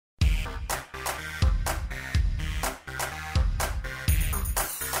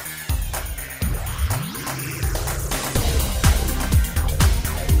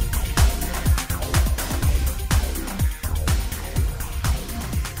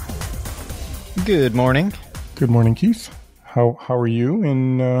Good morning. Good morning, Keith. How are you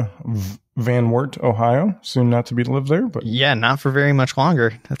in Van Wert, Ohio? Soon not to be to live there, but Yeah, not for very much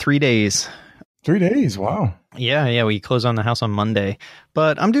longer. 3 days. 3 days. Wow. Yeah, we close on the house on Monday,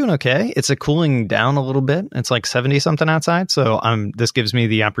 but I'm doing okay. It's cooling down a little bit. It's like 70 something outside, so this gives me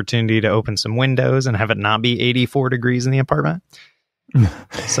the opportunity to open some windows and have it not be 84 degrees in the apartment.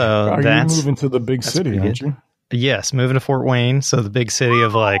 So Are you moving to the big city, aren't you? Yes, moving to Fort Wayne, so the big city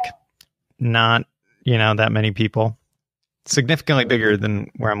of like not, that many people. Significantly bigger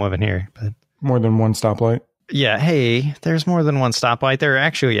than where I'm living here, but more than one stoplight. Yeah, hey, there's more than one stoplight. There are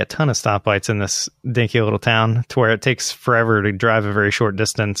actually a ton of stoplights in this dinky little town to where it takes forever to drive a very short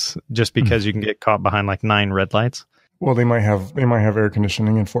distance just because you can get caught behind like 9 red lights. Well, they might have air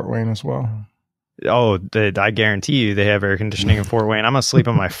conditioning in Fort Wayne as well. Oh, I guarantee you they have air conditioning in Fort Wayne. I'm going to sleep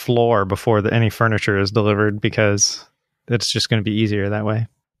on my floor before any furniture is delivered because it's just going to be easier that way.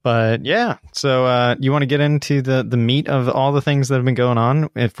 But yeah, so you want to get into the meat of all the things that have been going on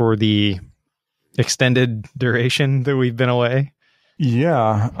for the extended duration that we've been away?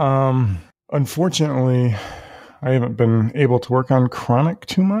 Yeah. Unfortunately, I haven't been able to work on Chronic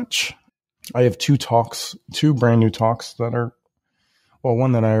too much. I have 2 brand new talks that are, well,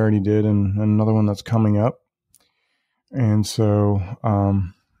 one that I already did and another one that's coming up. And so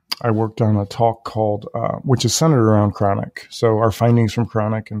I worked on a talk called, which is centered around Chronic. So our findings from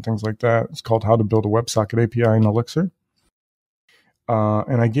Chronic and things like that. It's called How to Build a WebSocket API in Elixir.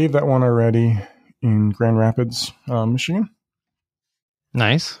 And I gave that one already in Grand Rapids, Michigan.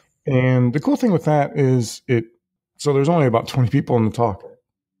 Nice. And the cool thing with that is so there's only about 20 people in the talk,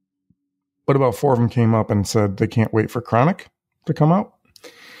 but about 4 of them came up and said they can't wait for Chronic to come out,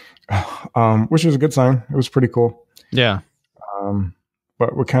 which is a good sign. It was pretty cool. Yeah.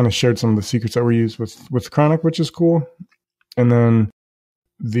 But we kind of shared some of the secrets that we use with Chronic, which is cool. And then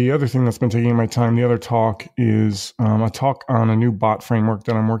the other thing that's been taking my time, the other talk is a talk on a new bot framework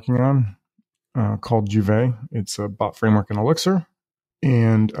that I'm working on called Juvet. It's a bot framework in Elixir.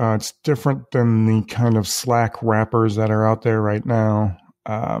 And it's different than the kind of Slack wrappers that are out there right now.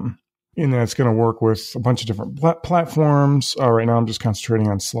 In that it's going to work with a bunch of different platforms. Right now I'm just concentrating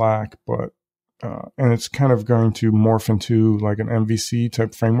on Slack, but and it's kind of going to morph into like an MVC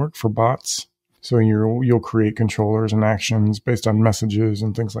type framework for bots. So you'll create controllers and actions based on messages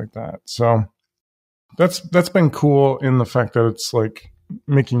and things like that. So that's been cool in the fact that it's like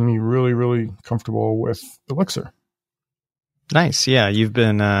making me really, really comfortable with Elixir. Nice. Yeah, you've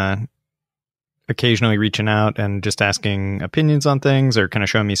been occasionally reaching out and just asking opinions on things or kind of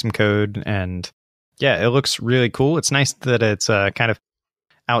showing me some code. And yeah, it looks really cool. It's nice that it's kind of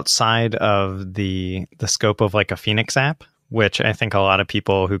outside of the scope of like a Phoenix app, which I think a lot of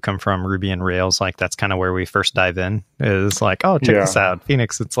people who come from Ruby and Rails, like that's kind of where we first dive in, is like, oh, check this out.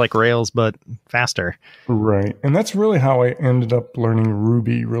 Phoenix, it's like Rails, but faster. Right. And that's really how I ended up learning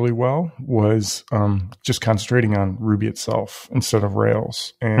Ruby really well, was just concentrating on Ruby itself instead of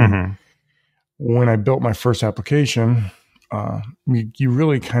Rails. And when I built my first application, you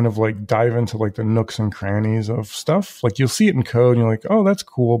really kind of like dive into like the nooks and crannies of stuff. Like you'll see it in code and you're like, oh, that's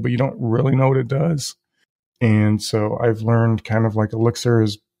cool, but you don't really know what it does. And so I've learned kind of like Elixir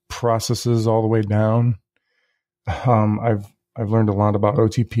is processes all the way down. I've learned a lot about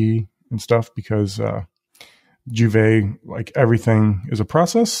OTP and stuff because Juvet, like everything is a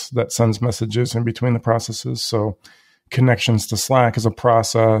process that sends messages in between the processes. So connections to Slack is a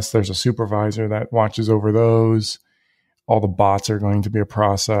process. There's a supervisor that watches over those. All the bots are going to be a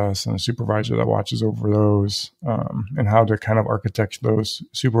process and a supervisor that watches over those, and how to kind of architect those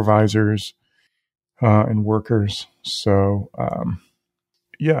supervisors and workers. So,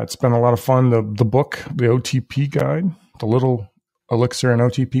 yeah, it's been a lot of fun. The book, the OTP guide, the little Elixir and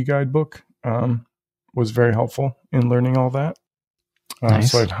OTP guide book, was very helpful in learning all that.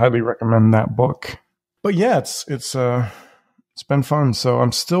 Nice. So I'd highly recommend that book. But yeah, it's been fun. So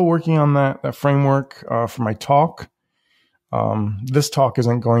I'm still working on that framework for my talk. This talk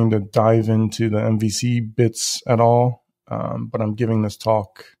isn't going to dive into the MVC bits at all, but I'm giving this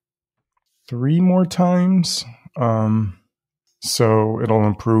talk 3 more times. So it'll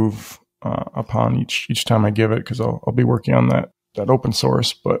improve upon each time I give it, because I'll be working on that open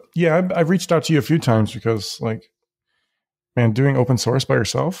source. But yeah, I've reached out to you a few times because, like, man, doing open source by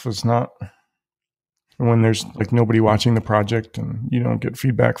yourself is not, when there's like nobody watching the project and you don't get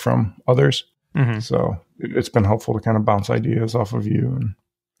feedback from others. So it's been helpful to kind of bounce ideas off of you. And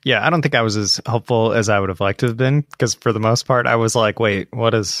yeah, I don't think I was as helpful as I would have liked to have been, because for the most part, I was like, wait,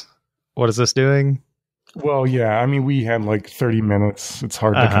 what is this doing? Well, yeah, I mean, we had like 30 minutes. It's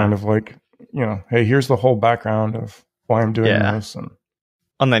hard to kind of like, hey, here's the whole background of why I'm doing this. And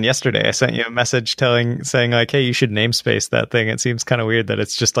And then yesterday I sent you a message saying like, hey, you should namespace that thing. It seems kind of weird that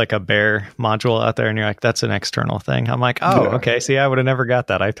it's just like a bare module out there. And you're like, that's an external thing. I'm like, oh, okay. See, I would have never got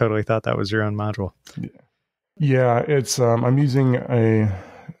that. I totally thought that was your own module. Yeah, it's I'm using a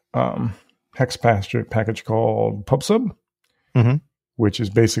hex package called pubsub, which is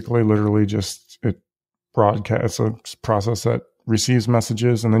basically literally just it broadcasts a process that receives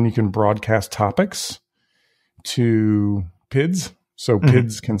messages, and then you can broadcast topics to PIDs. So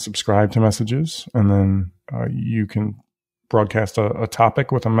PIDs can subscribe to messages, and then you can broadcast a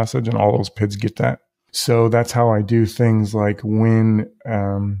topic with a message, and all those PIDs get that. So that's how I do things like when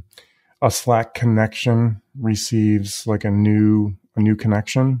a Slack connection receives like a new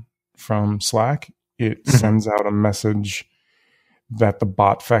connection from Slack, it sends out a message that the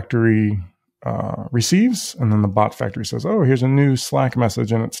bot factory receives, and then the bot factory says, oh, here's a new Slack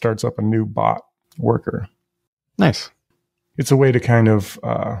message, and it starts up a new bot worker. Nice. It's a way to kind of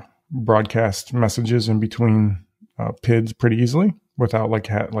broadcast messages in between PIDs pretty easily without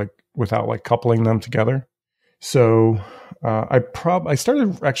without coupling them together. So I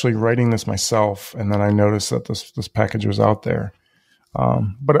started actually writing this myself, and then I noticed that this package was out there.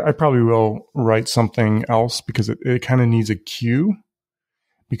 But I probably will write something else because it kind of needs a queue,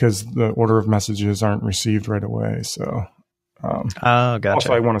 because the order of messages aren't received right away. So gotcha.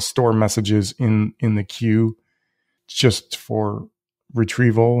 Also, I want to store messages in the queue just for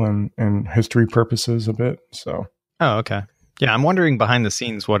retrieval and history purposes a bit. So. Oh, okay. Yeah, I'm wondering behind the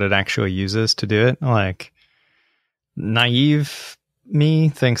scenes what it actually uses to do it. Like, naive me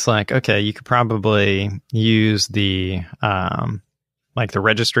thinks like, okay, you could probably use the like the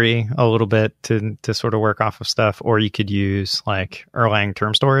registry a little bit to sort of work off of stuff, or you could use like Erlang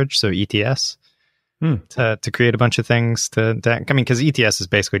term storage, so ETS, to create a bunch of things I mean, because ETS is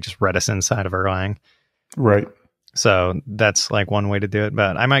basically just Redis inside of Erlang. Right. So that's like one way to do it,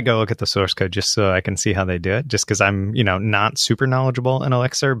 but I might go look at the source code just so I can see how they do it, just because I'm, not super knowledgeable in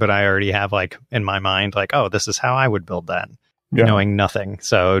Elixir, but I already have like in my mind, like, oh, this is how I would build that, knowing nothing.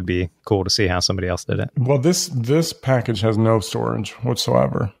 So it would be cool to see how somebody else did it. Well, this package has no storage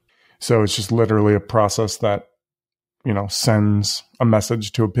whatsoever. So it's just literally a process that, sends a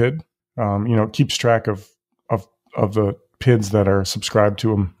message to a PID. It keeps track of the PIDs that are subscribed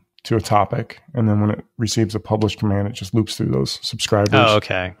to a topic, and then when it receives a publish command, it just loops through those subscribers. Oh,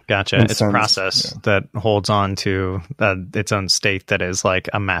 okay. Gotcha. It's a process that holds on to its own state that is like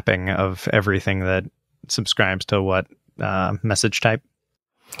a mapping of everything that subscribes to what message type.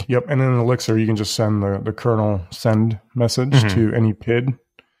 Yep. And in Elixir, you can just send the kernel send message to any PID.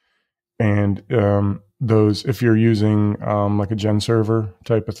 And those, if you're using like a gen server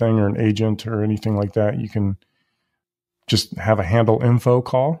type of thing or an agent or anything like that, you can just have a handle info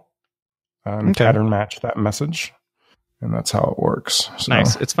call and pattern match that message. And that's how it works. So.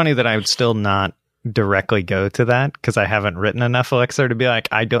 Nice. It's funny that I would still not directly go to that because I haven't written enough Elixir to be like,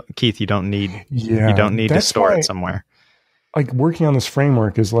 Keith, you don't need to store it somewhere. Like working on this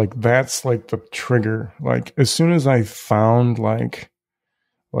framework is like, that's like the trigger. Like as soon as I found like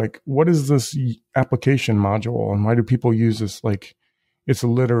what is this application module and why do people use this? Like it's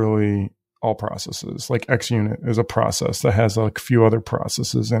literally all processes. Like XUnit is a process that has like a few other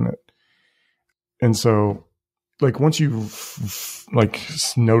processes in it. And so like once you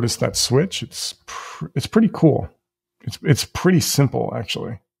notice that switch, it's pretty cool. It's pretty simple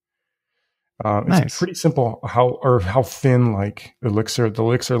actually. Nice. It's pretty simple how thin like the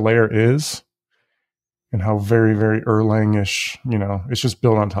Elixir layer is, and how very, very Erlang-ish, it's just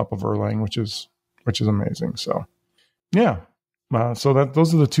built on top of Erlang, which is amazing. So yeah. So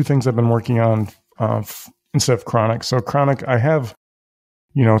those are the two things I've been working on instead of Chronic. So Chronic, I have,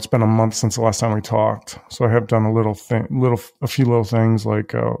 it's been a month since the last time we talked. So I have done a few little things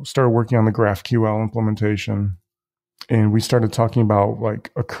like started working on the GraphQL implementation. And we started talking about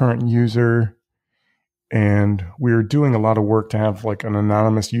like a current user, and we were doing a lot of work to have like an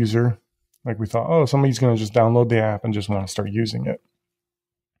anonymous user. Like we thought, oh, somebody's going to just download the app and just want to start using it.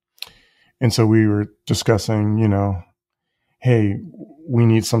 And so we were discussing, hey, we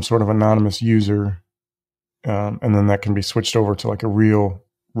need some sort of anonymous user. And then that can be switched over to like a real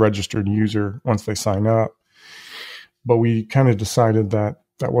registered user once they sign up. But we kind of decided that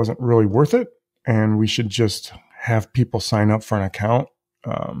wasn't really worth it. And we should just have people sign up for an account,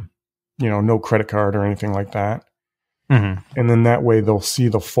 no credit card or anything like that. And then that way they'll see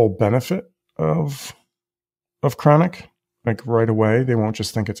the full benefit of Chronic, like right away. They won't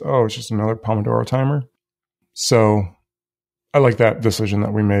just think it's just another Pomodoro timer. So I like that decision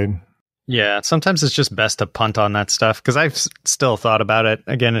that we made. Yeah, sometimes it's just best to punt on that stuff because I've still thought about it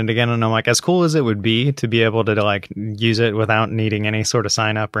again and again, and I'm like, as cool as it would be to be able to like use it without needing any sort of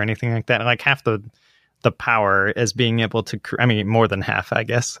sign up or anything like that, like half the power is being able to, I mean, more than half, I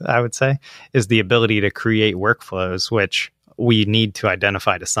guess I would say, is the ability to create workflows, which we need to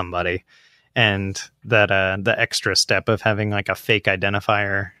identify to somebody, and that the extra step of having like a fake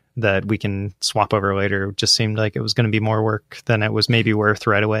identifier that we can swap over later just seemed like it was going to be more work than it was maybe worth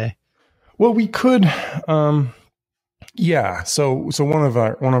right away. Well, we could, yeah. So one of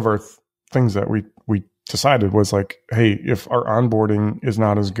our things that we decided was like, hey, if our onboarding is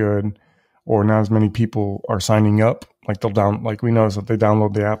not as good or not as many people are signing up, like like we notice that they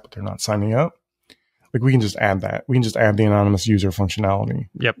download the app but they're not signing up, like we can just add that. We can just add the anonymous user functionality.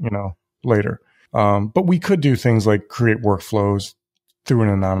 Yep. Later. But we could do things like create workflows through an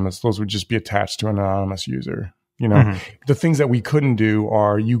anonymous. Those would just be attached to an anonymous user. The things that we couldn't do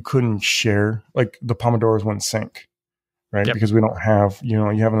are you couldn't share, like the Pomodoros wouldn't sync, right? Yep. Because we don't have, you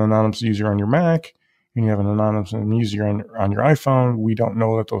have an anonymous user on your Mac and you have an anonymous user on your iPhone. We don't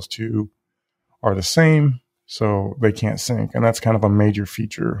know that those two are the same, so they can't sync. And that's kind of a major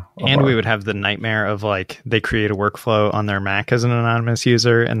feature. And we would have the nightmare of like, they create a workflow on their Mac as an anonymous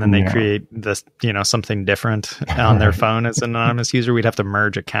user, and then they create this, something different on their phone as an anonymous user. We'd have to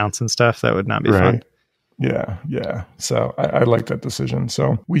merge accounts and stuff. That would not be fun. Yeah. So I like that decision.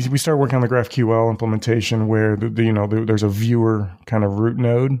 So we started working on the GraphQL implementation where there's a viewer kind of root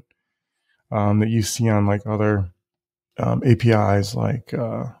node that you see on like other APIs like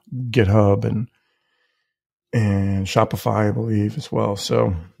GitHub and Shopify, I believe, as well.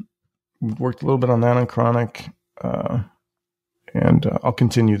 So we worked a little bit on that on Chronic, and I'll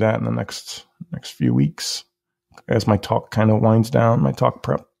continue that in the next few weeks as my talk kind of winds down, my talk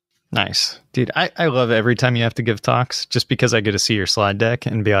prep. Nice. Dude, I love every time you have to give talks just because I get to see your slide deck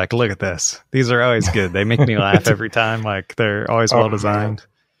and be like, look at this. These are always good. They make me laugh every time. Like, they're always well designed.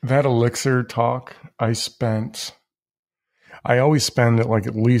 That Elixir talk, I always spend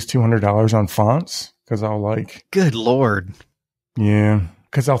at least $200 on fonts because I'll like... Good Lord. Yeah.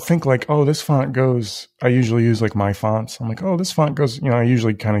 Because I'll think like, oh, this font goes... I usually use like my fonts. I'm like, oh, this font goes... I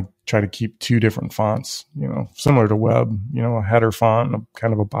usually kind of try to keep two different fonts, similar to web, a header font and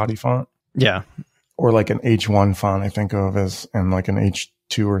kind of a body font. Yeah. Or like an H1 font I think of as, and like an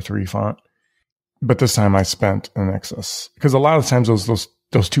H2 or 3 font. But this time I spent an excess. Because a lot of times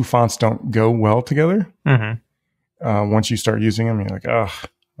those two fonts don't go well together. Mm-hmm. Once you start using them, you're like, oh,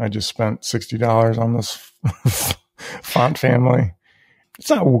 I just spent $60 on this font family. It's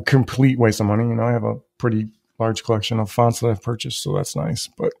not a complete waste of money. I have a pretty large collection of fonts that I've purchased, so that's nice.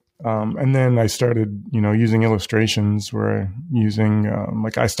 But and then I started, using illustrations where I'm using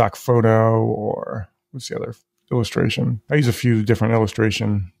like iStock Photo, or what's the other illustration? I use a few different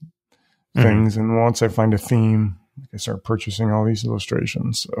illustration things, and once I find a theme, I start purchasing all these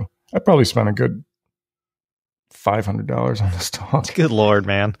illustrations. So I probably spent a good $500 on this talk. Good Lord,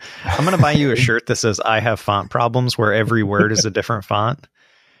 man. I'm going to buy you a shirt that says I have font problems, where every word is a different font.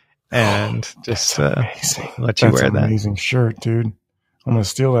 And just let you wear that. That's an amazing shirt, dude. I'm going to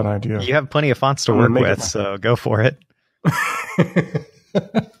steal that idea. You have plenty of fonts to work with, so go for it.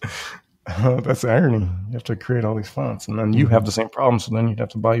 That's irony. You have to create all these fonts, and then you have the same problem, so then you'd have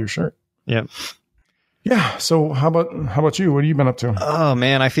to buy your shirt. Yep. Yeah. So how about you? What have you been up to? Oh,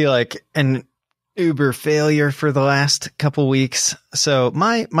 man, I feel like an uber failure for the last couple weeks. So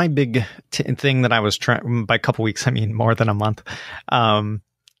my big thing that I was trying, by couple weeks, I mean more than a month.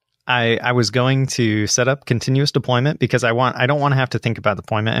 I was going to set up continuous deployment because I don't want to have to think about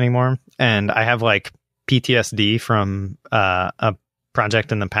deployment anymore. And I have like PTSD from a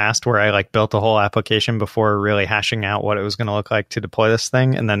project in the past where I like built a whole application before really hashing out what it was going to look like to deploy this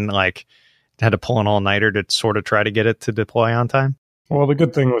thing. And then like had to pull an all-nighter to sort of try to get it to deploy on time. Well, the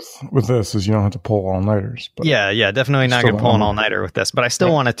good thing with this is you don't have to pull all-nighters. But yeah, definitely not going to pull an all-nighter with this. But I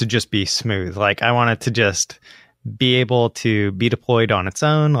still want it to just be smooth. Like I want it to just be able to be deployed on its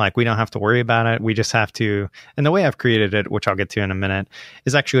own. Like we don't have to worry about it. We just have to, and the way I've created it, which I'll get to in a minute,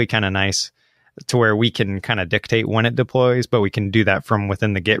 is actually kind of nice to where we can kind of dictate when it deploys, but we can do that from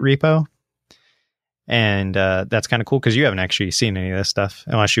within the Git repo. And that's kind of cool because you haven't actually seen any of this stuff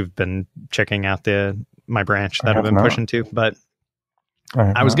unless you've been checking out my branch that I've been pushing to. But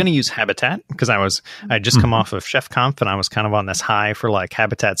I was going to use Habitat because I'd just come off of Chef Conf and I was kind of on this high for like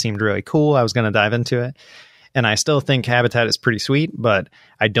Habitat seemed really cool. I was going to dive into it. And I still think Habitat is pretty sweet, but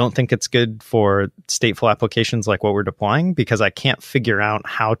I don't think it's good for stateful applications like what we're deploying, because I can't figure out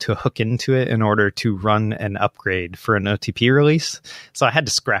how to hook into it in order to run an upgrade for an OTP release. So I had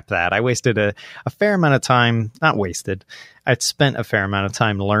to scrap that. I wasted a fair amount of time, not wasted. I'd spent a fair amount of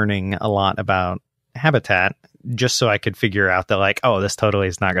time learning a lot about Habitat just so I could figure out that, like, oh, this totally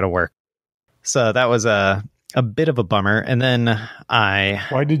is not going to work. So that was a bit of a bummer. And then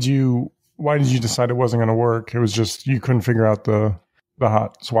Why did you decide it wasn't going to work? It was just you couldn't figure out the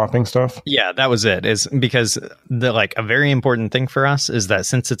hot swapping stuff? Yeah, that was it. Is because a very important thing for us is that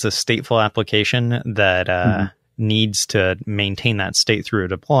since it's a stateful application that needs to maintain that state through a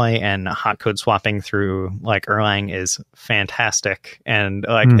deploy, and hot code swapping through like Erlang is fantastic. And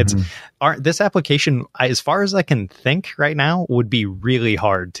this application, as far as I can think right now, would be really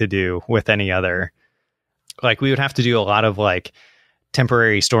hard to do with any other. Like, we would have to do a lot of like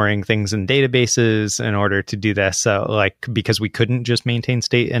temporary storing things in databases in order to do this. So because we couldn't just maintain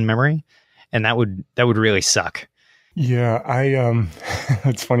state in memory, and that would really suck. Yeah,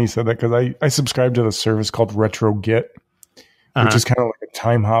 it's funny you said that, because I subscribe to the service called RetroGit, which is kind of like a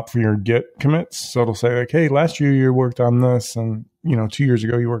time hop for your Git commits. So it'll say like, hey, last year you worked on this, and 2 years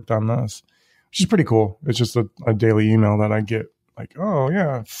ago you worked on this, which is pretty cool. It's just a daily email that I get like, oh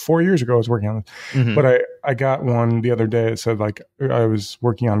yeah, 4 years ago I was working on this. But I got one the other day. It said like I was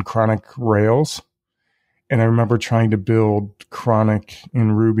working on chronic Rails. And I remember trying to build chronic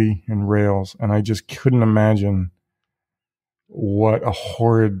in Ruby and Rails, and I just couldn't imagine what a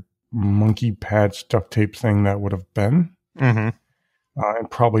horrid monkey patch duct tape thing that would have been. And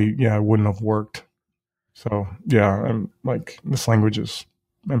probably, it wouldn't have worked. So I'm like, this language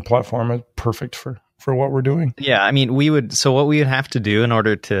and platform is perfect for what we're doing. Yeah, I mean, what we would have to do in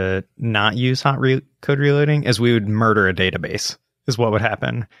order to not use code reloading is we would murder a database, is what would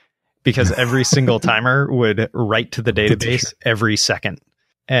happen. Because every single timer would write to the database every second.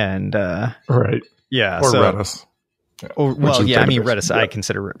 And right. Yeah. Or Redis. Redis, I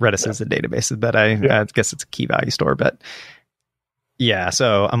consider Redis as a database, but I guess it's a key value store. But yeah,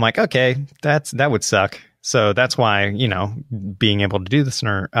 so I'm like, okay, that would suck. So that's why, being able to do this in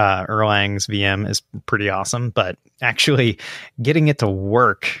Erlang's VM is pretty awesome. But actually getting it to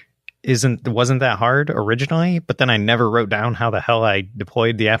work wasn't that hard originally, but then I never wrote down how the hell I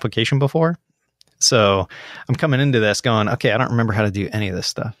deployed the application before. So I'm coming into this going, okay, I don't remember how to do any of this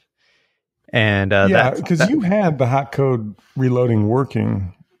stuff. And because you had the hot code reloading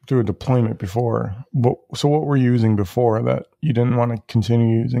working through a deployment before. So what were you using before that you didn't want to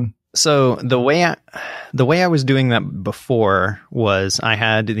continue using? So the way I was doing that before was I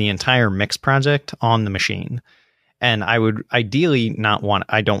had the entire mix project on the machine, and I would ideally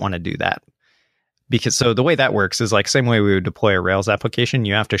I don't want to do that. Because so the way that works is like same way we would deploy a Rails application.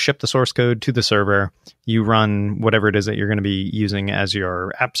 You have to ship the source code to the server. You run whatever it is that you're going to be using as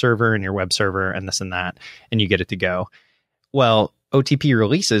your app server and your web server and this and that, and you get it to go. Well, OTP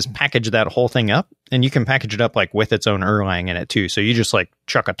releases package that whole thing up, and you can package it up like with its own Erlang in it too. So you just like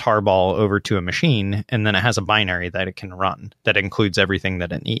chuck a tarball over to a machine, and then it has a binary that it can run that includes everything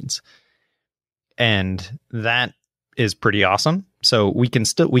that it needs. And that is pretty awesome. So we can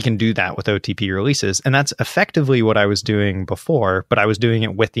do that with OTP releases. And that's effectively what I was doing before, but I was doing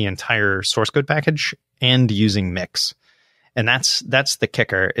it with the entire source code package and using Mix. And that's the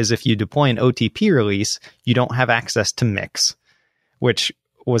kicker, is if you deploy an OTP release, you don't have access to Mix, which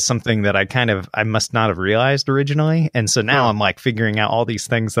was something that I must not have realized originally. And so now I'm like figuring out all these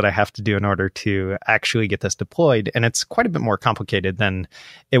things that I have to do in order to actually get this deployed. And it's quite a bit more complicated than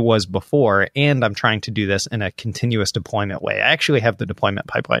it was before. And I'm trying to do this in a continuous deployment way. I actually have the deployment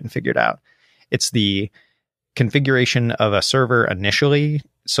pipeline figured out. It's the configuration of a server initially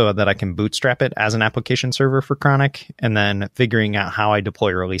so that I can bootstrap it as an application server for Chronic, and then figuring out how I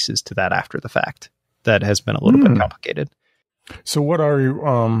deploy releases to that after the fact. That has been a little bit complicated. So what are you,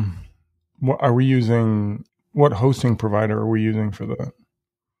 what hosting provider are we using for that?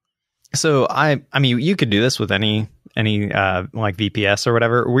 So I mean, you could do this with any like VPS or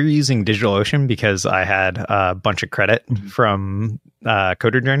whatever. We're using DigitalOcean because I had a bunch of credit from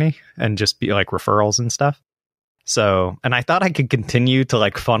Coder Journey and just be like referrals and stuff. So, and I thought I could continue to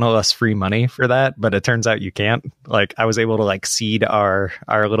like funnel us free money for that, but it turns out you can't. Like, I was able to like seed our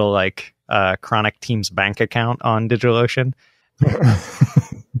little like Chronic Teams bank account on DigitalOcean.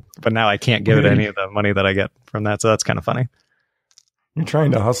 But now I can't give it any of the money that I get from that. So that's kind of funny. You're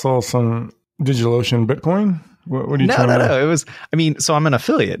trying to hustle some DigitalOcean Bitcoin? What are you trying to do? No. It was, I mean, so I'm an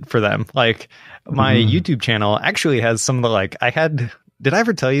affiliate for them. Like, my YouTube channel actually has some of the like, did I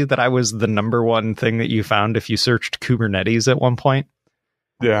ever tell you that I was the number one thing that you found if you searched Kubernetes at one point?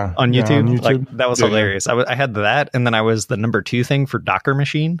 Yeah. on Yeah, YouTube. on YouTube. Like that was hilarious. I had that, and then I was the number 2 thing for Docker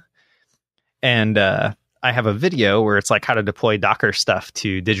machine. And I have a video where it's like how to deploy Docker stuff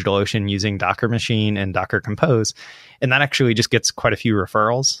to DigitalOcean using Docker Machine and Docker Compose. And that actually just gets quite a few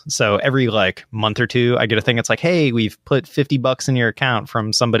referrals. So every like month or two, I get a thing. It's like, hey, we've put $50 in your account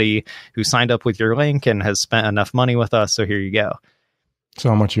from somebody who signed up with your link and has spent enough money with us. So here you go. So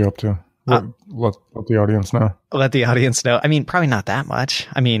how much are you up to? Let the audience know. Let the audience know. I mean, probably not that much.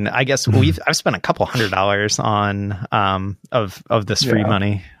 I mean, I guess I've spent a couple $100 on of this free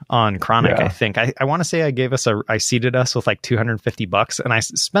money on Chronic. I think I want to say I seeded us with like $250, and I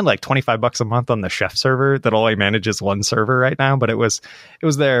spend like $25 a month on the Chef server that only manages one server right now. But it was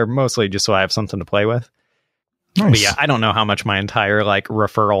there mostly just so I have something to play with. Nice. But yeah, I don't know how much my entire like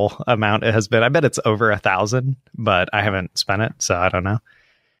referral amount has been. I bet it's over 1,000, but I haven't spent it, so I don't know.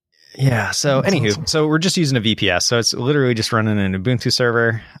 Yeah. So anywho, so we're just using a VPS. So it's literally just running an Ubuntu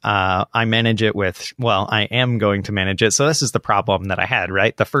server. I manage it I am going to manage it. So this is the problem that I had,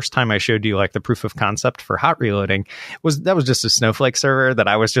 right? The first time I showed you like the proof of concept for hot reloading was just a Snowflake server that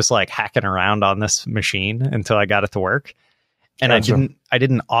I was just like hacking around on this machine until I got it to work. And gotcha. I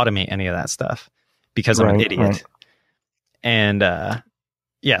didn't automate any of that stuff because I'm an idiot. Right. And,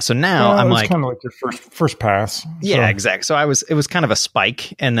 yeah, so now I'm like kind of like your first pass. Yeah, exactly. So it was kind of a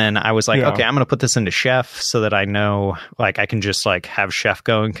spike, and then I was like, okay, I'm going to put this into Chef so that I know like I can just like have Chef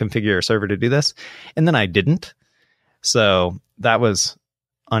go and configure a server to do this, and then I didn't. So that was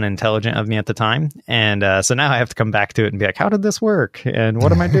unintelligent of me at the time, and so now I have to come back to it and be like, how did this work, and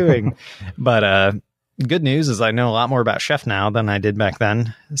what am I doing? But good news is I know a lot more about Chef now than I did back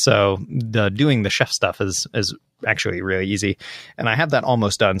then. So doing the Chef stuff is actually really easy, and I have that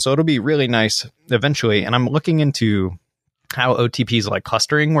almost done, so it'll be really nice eventually. And I'm looking into how OTPs like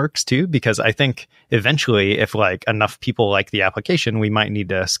clustering works too, because I think eventually if like enough people like the application, we might need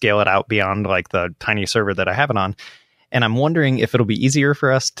to scale it out beyond like the tiny server that I have it on. And I'm wondering if it'll be easier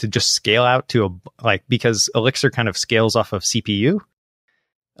for us to just scale out to because Elixir kind of scales off of CPU,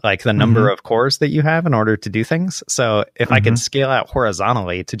 like the number of cores that you have in order to do things. So if I can scale out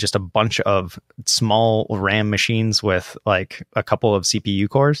horizontally to just a bunch of small RAM machines with like a couple of CPU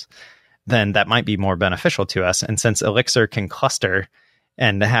cores, then that might be more beneficial to us. And since Elixir can cluster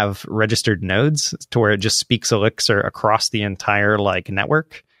and have registered nodes to where it just speaks Elixir across the entire like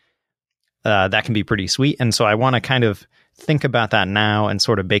network, that can be pretty sweet. And so I want to kind of think about that now and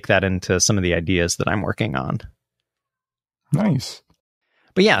sort of bake that into some of the ideas that I'm working on. Nice.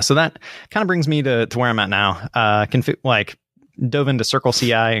 But yeah, so that kind of brings me to where I'm at now. Dove into Circle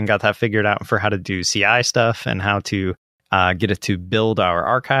CI and got that figured out for how to do CI stuff and how to get it to build our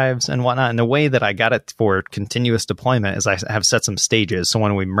archives and whatnot. And the way that I got it for continuous deployment is I have set some stages. So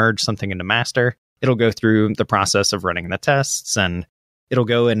when we merge something into master, it'll go through the process of running the tests, and it'll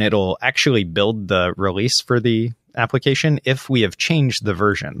go and it'll actually build the release for the application if we have changed the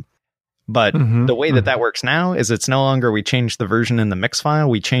version. But the way that works now is it's no longer we change the version in the mix file,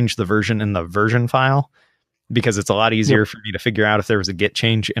 we change the version in the version file, because it's a lot easier for me to figure out if there was a git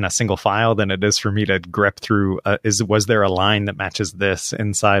change in a single file than it is for me to grep through, was there a line that matches this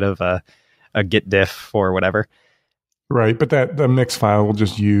inside of a git diff or whatever. Right, but the mix file will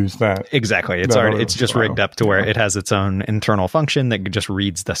just use that. Exactly. It's just rigged up to where it has its own internal function that just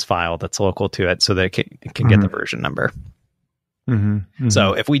reads this file that's local to it so that it can get the version number.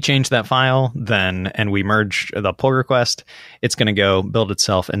 So if we change that file and we merge the pull request, it's going to go build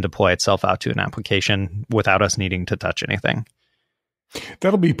itself and deploy itself out to an application without us needing to touch anything.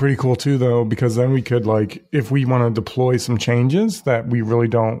 That'll be pretty cool too, though, because then we could if we want to deploy some changes that we really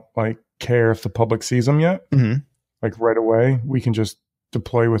don't care if the public sees them yet, right away, we can just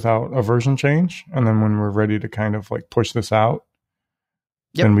deploy without a version change. And then when we're ready to kind of push this out,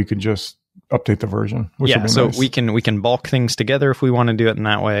 then we could just update the version. So nice. we can bulk things together if we want to do it in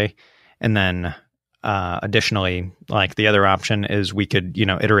that way. And then additionally, the other option is we could,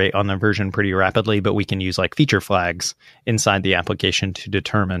 iterate on the version pretty rapidly, but we can use feature flags inside the application to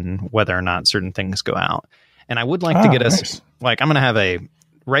determine whether or not certain things go out. And I would like to get us, I'm going to have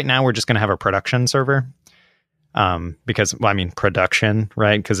right now we're just going to have a production server. Because production,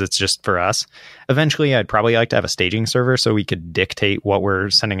 right? Because it's just for us. Eventually, I'd probably like to have a staging server so we could dictate what we're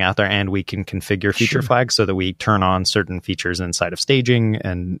sending out there, and we can configure feature flags so that we turn on certain features inside of staging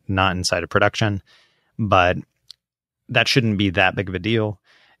and not inside of production. But that shouldn't be that big of a deal.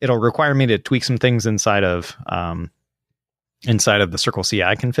 It'll require me to tweak some things inside of the Circle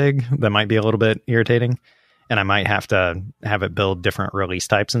CI config that might be a little bit irritating, and I might have to have it build different release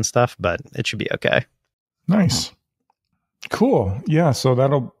types and stuff, but it should be okay. Nice. Cool. Yeah.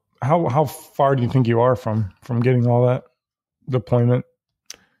 So how far do you think you are from getting all that deployment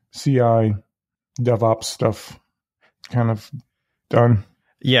CI, DevOps stuff kind of done?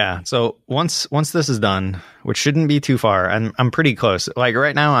 Yeah. So once this is done, which shouldn't be too far, I'm pretty close. Like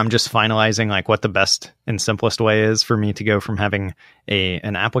right now, I'm just finalizing like what the best and simplest way is for me to go from having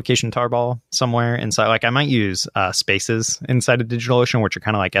an application tarball somewhere inside. Like I might use spaces inside of DigitalOcean, which are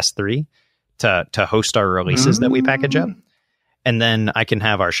kind of like S3 to host our releases that we package up. And then I can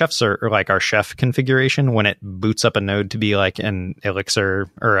have our our chef configuration when it boots up a node to be like an Elixir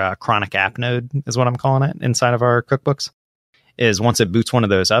or a chronic app node is what I'm calling it inside of our cookbooks. Is once it boots one of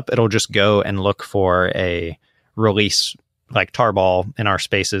those up, it'll just go and look for a release like tarball in our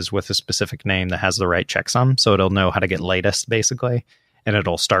spaces with a specific name that has the right checksum. So it'll know how to get latest basically, and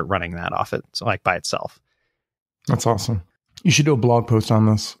it'll start running that off it like by itself. That's awesome. You should do a blog post on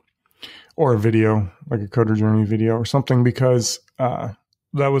this. Or a video, like a Coder Journey video or something, because that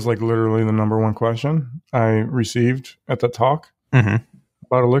was like literally the number one question I received at the talk about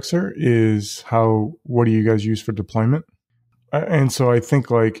Elixir is what do you guys use for deployment? And so I think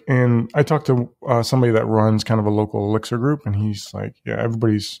and I talked to somebody that runs kind of a local Elixir group, and he's like, yeah,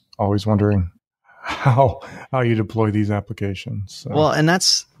 everybody's always wondering how you deploy these applications. So. Well, and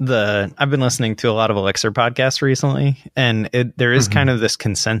I've been listening to a lot of Elixir podcasts recently, and there is kind of this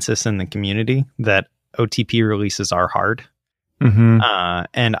consensus in the community that OTP releases are hard.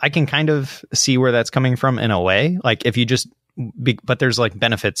 And I can kind of see where that's coming from in a way. Like if you just, but there's like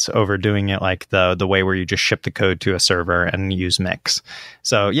benefits over doing it like the way where you just ship the code to a server and use mix.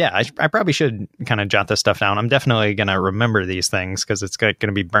 So yeah, I probably should kind of jot this stuff down. I'm definitely going to remember these things because it's going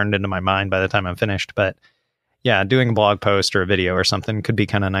to be burned into my mind by the time I'm finished. But yeah, doing a blog post or a video or something could be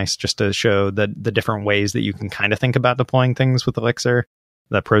kind of nice just to show the different ways that you can kind of think about deploying things with Elixir,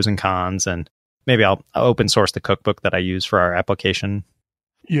 the pros and cons, and maybe I'll open source the cookbook that I use for our application.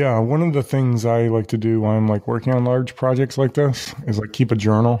 Yeah, one of the things I like to do when I'm like working on large projects like this is like keep a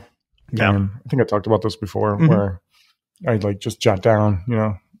journal. Yeah. I think I talked about this before where I like just jot down,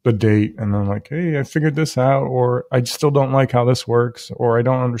 the date and then like, hey, I figured this out, or I still don't like how this works, or I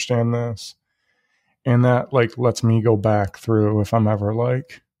don't understand this. And that like lets me go back through if I'm ever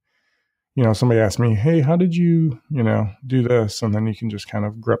like, somebody asks me, hey, how did you, do this? And then you can just kind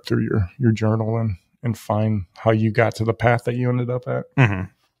of grep through your journal and find how you got to the path that you ended up at.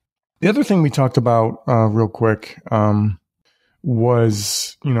 The other thing we talked about real quick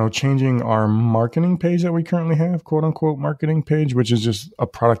was, changing our marketing page that we currently have, quote unquote marketing page, which is just a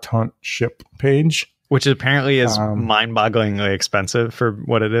product hunt ship page. Which apparently is mind-bogglingly expensive for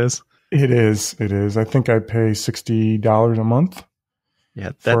what it is. It is. I think I pay $60 a month.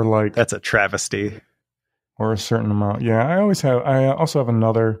 Yeah, that's a travesty. Or a certain amount. Yeah, I also have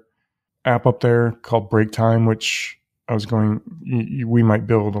another app up there called Break Time, which we might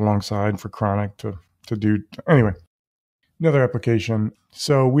build alongside for Chronic to do. Anyway, another application.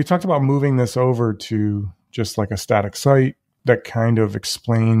 So we talked about moving this over to just like a static site that kind of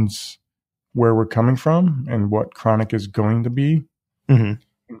explains where we're coming from and what Chronic is going to be, and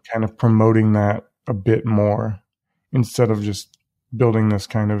kind of promoting that a bit more instead of just building this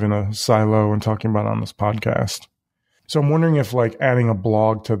kind of in a silo and talking about it on this podcast. So I'm wondering if like adding a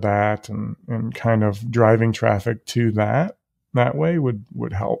blog to that and kind of driving traffic to that way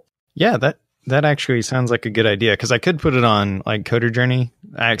would help. Yeah, that actually sounds like a good idea, because I could put it on like Coder Journey,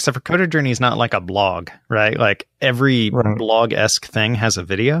 except for Coder Journey is not like a blog, right? Like every blog-esque thing has a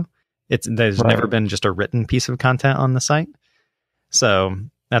video. There's never been just a written piece of content on the site. So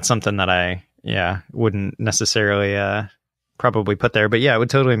that's something that I wouldn't necessarily probably put there. But yeah, it would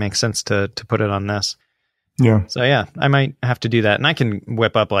totally make sense to put it on this. Yeah. So yeah, I might have to do that. And I can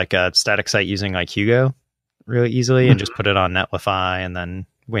whip up like a static site using like Hugo really easily and just put it on Netlify. And then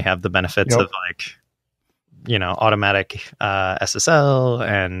we have the benefits of like, automatic SSL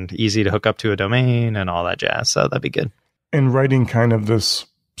and easy to hook up to a domain and all that jazz. So that'd be good. And writing kind of this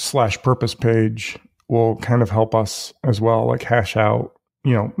 /purpose page will kind of help us as well, like hash out,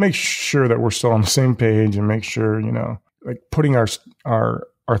 make sure that we're still on the same page and make sure, like putting our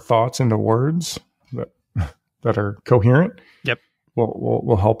thoughts into words that are coherent. Yep.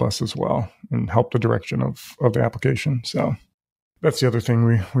 Will help us as well and help the direction of the application. So that's the other thing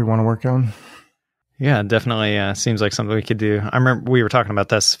we want to work on. Yeah, definitely seems like something we could do. I remember we were talking about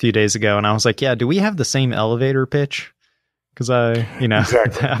this a few days ago and I was like, yeah, do we have the same elevator pitch? Because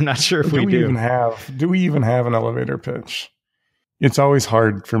exactly. I'm not sure if we do. Do we even have an elevator pitch? It's always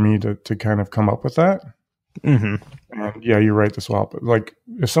hard for me to kind of come up with that. And yeah, you're right. This will help. Like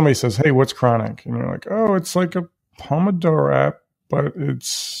if somebody says, "Hey, what's Chronic?" and you're like, "Oh, it's like a Pomodoro app, but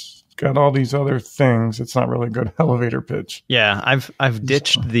it's got all these other things. It's not really a good elevator pitch. Yeah, I've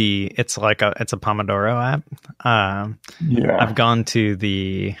ditched it's a Pomodoro app. I've gone to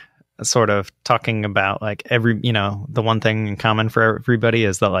the sort of talking about like the one thing in common for everybody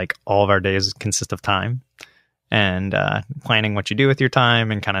is that like all of our days consist of time, and planning what you do with your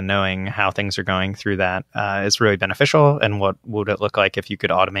time and kind of knowing how things are going through that is really beneficial. And what would it look like if you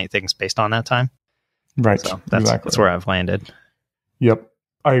could automate things based on that time? Right. So that's where I've landed. Yep.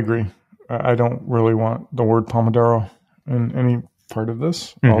 I agree. I don't really want the word Pomodoro in any part of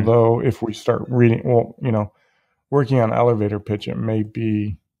this. Mm-hmm. Although if we start reading, working on elevator pitch, it may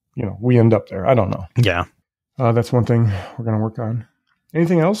be, we end up there. I don't know. Yeah. That's one thing we're going to work on.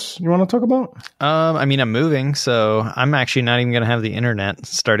 Anything else you want to talk about? I'm moving, so I'm actually not even going to have the internet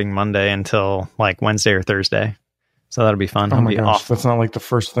starting Monday until like Wednesday or Thursday. So that'll be fun. Oh my gosh, that's not like the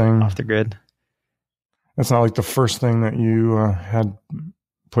first thing. Off the grid. That's not like the first thing that you had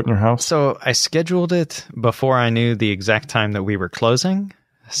put in your house? So I scheduled it before I knew the exact time that we were closing.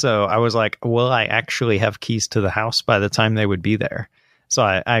 So I was like, will I actually have keys to the house by the time they would be there? So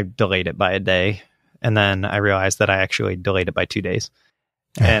I delayed it by a day. And then I realized that I actually delayed it by 2 days.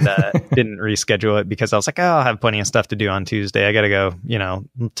 And didn't reschedule it because I was like, I'll have plenty of stuff to do on Tuesday. I got to go,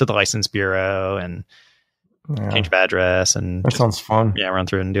 to the license bureau and change of address. And that sounds fun. Yeah, run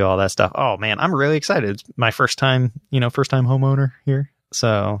through and do all that stuff. Oh, man, I'm really excited. It's my first time homeowner here.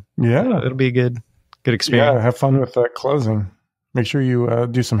 So yeah, it'll be a good experience. Yeah, have fun with that closing. Make sure you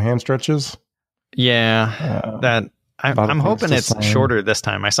do some hand stretches. Yeah, I'm hoping it's shorter this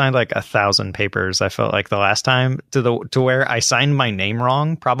time. I signed like 1,000 papers. I felt like the last time to where I signed my name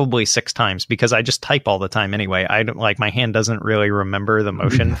wrong probably 6 times because I just type all the time anyway. I don't my hand doesn't really remember the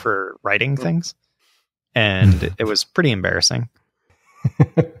motion for writing things, and it was pretty embarrassing.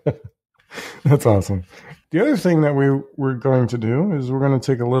 That's awesome. The other thing that we're going to do is we're going to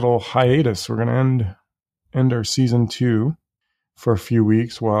take a little hiatus. We're going to end our season 2 for a few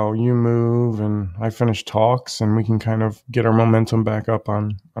weeks while you move and I finish talks, and we can kind of get our momentum back up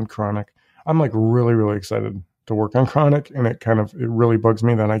on Chronic. I'm like really, really excited to work on Chronic, and it really bugs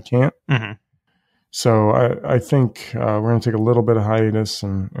me that I can't. Mm-hmm. So I think we're going to take a little bit of hiatus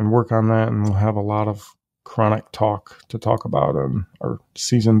and work on that, and we'll have a lot of Chronic talk to talk about in our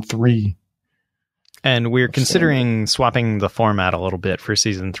season 3. And we're considering swapping the format a little bit for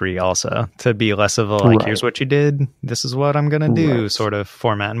season 3 also to be less of a here's what you did, this is what I'm going to do sort of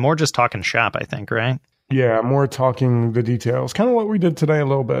format, and more just talking shop, I think, right? Yeah, more talking the details. Kind of what we did today a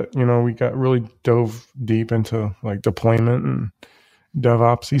little bit. We got really dove deep into like deployment and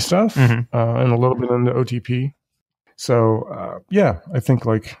DevOps-y stuff, and a little bit into OTP. So, I think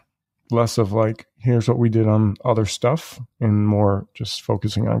like less of like, here's what we did on other stuff and more just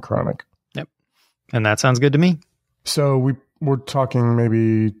focusing on Chronic. And that sounds good to me. So we're talking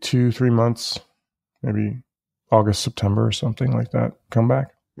maybe 2-3 months, maybe August, September or something like that. Come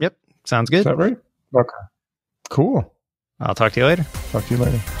back. Yep. Sounds good. Is that right? Okay. Cool. I'll talk to you later. Talk to you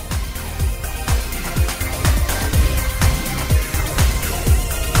later.